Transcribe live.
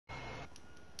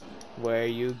Where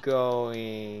you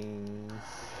going?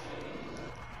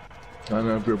 None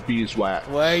of your beeswax.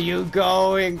 Where you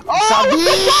going?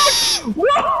 Oh!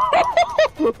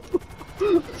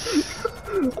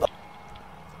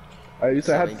 I used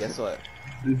to have. Guess what?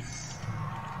 This.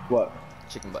 What?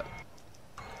 Chicken butt.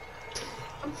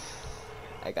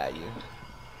 I got you.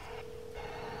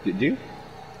 Did you?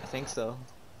 I think so.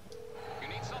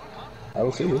 I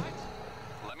will see you.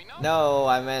 No,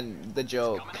 I meant the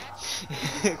joke.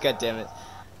 God damn it.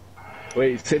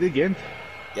 Wait, say it again.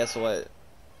 Guess what?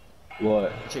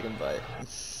 What? Chicken butt.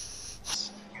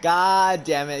 God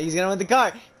damn it. He's gonna win the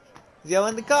car. He's gonna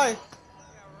win the car.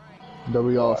 That'll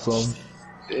be awesome.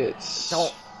 It's.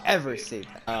 Don't ever say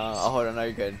that. Oh, hold on. No,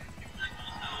 you're good.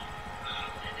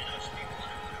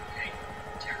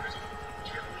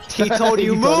 He told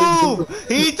you move!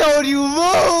 He told you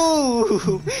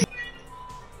move!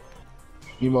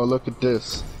 Emo, look at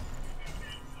this.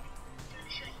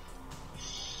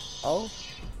 Oh.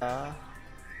 I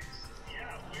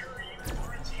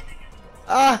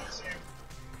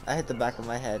hit the back of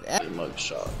my head. Mug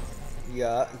shot.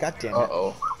 Yeah, god damn it.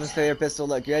 Uh-oh. Let's play your pistol.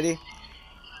 Look, you ready?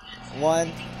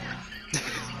 1.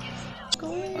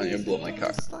 I am blowing my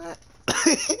car.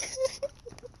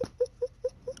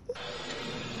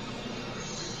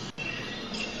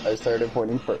 I started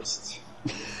pointing first.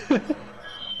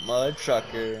 Mud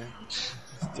trucker.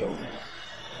 Dope.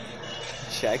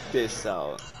 Check this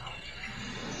out.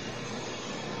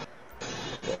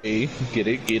 Hey, get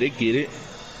it, get it, get it.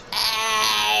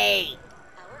 Hey!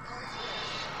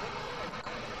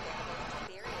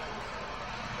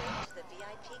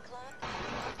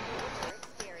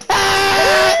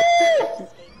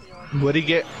 What'd he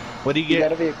get? What'd he get? You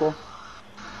got a vehicle.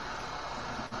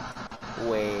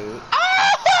 Wait.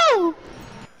 Oh!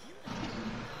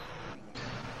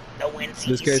 The wind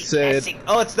This guy said.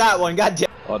 Oh, it's that one. God damn.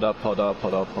 Hold up, hold up,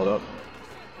 hold up, hold up.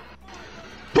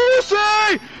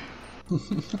 Pussy!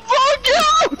 Fuck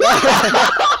you!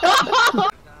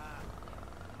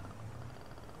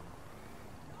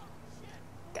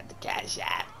 Got the cash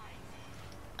app.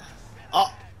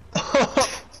 Oh.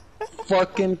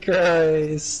 Fucking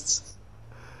Christ.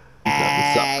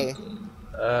 Hey.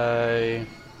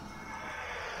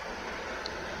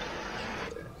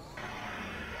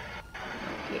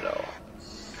 Get out.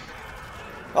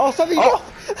 Oh, something. Oh.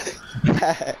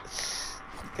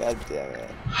 God damn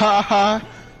it. Ha ha!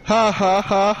 Ha ha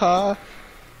ha ha!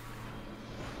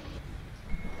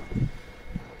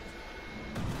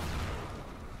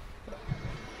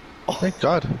 Oh, thank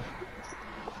God.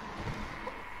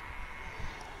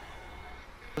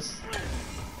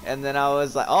 And then I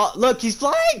was like, oh, look, he's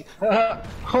flying!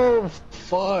 Oh,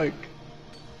 fuck.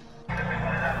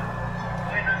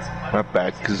 My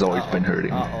back has always been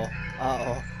hurting. Uh-oh.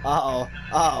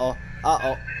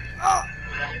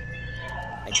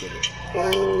 I get it.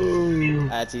 Oh.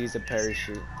 I had to use a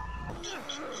parachute.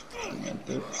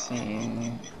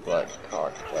 13 blood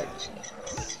car collection.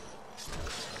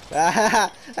 I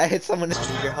hit someone.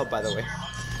 I need your help, by the way.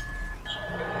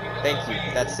 Thank you.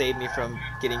 That saved me from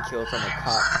getting killed from a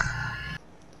cop.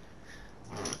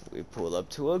 We pull up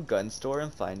to a gun store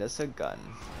and find us a gun.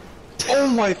 Oh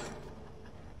my.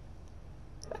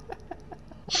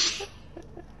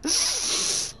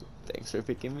 Thanks for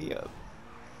picking me up.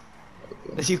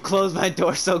 You closed my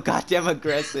door so goddamn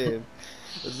aggressive.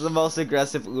 This is the most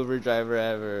aggressive Uber driver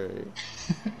ever.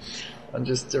 I'm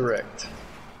just direct.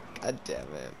 God damn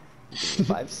it. Give me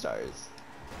 5 stars.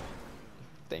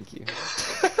 Thank you.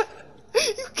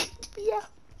 You kicked me out.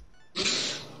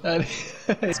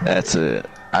 That's it.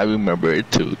 I remember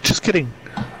it too. Just kidding.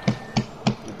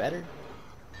 You better.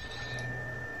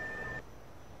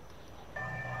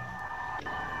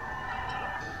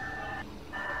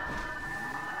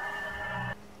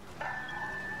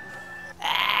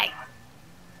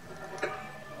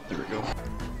 Here we go.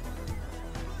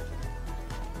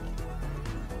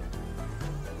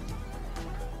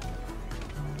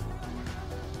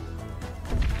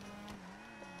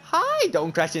 Hi!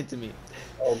 Don't crash into me.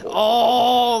 Oh, boy.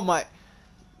 Oh my.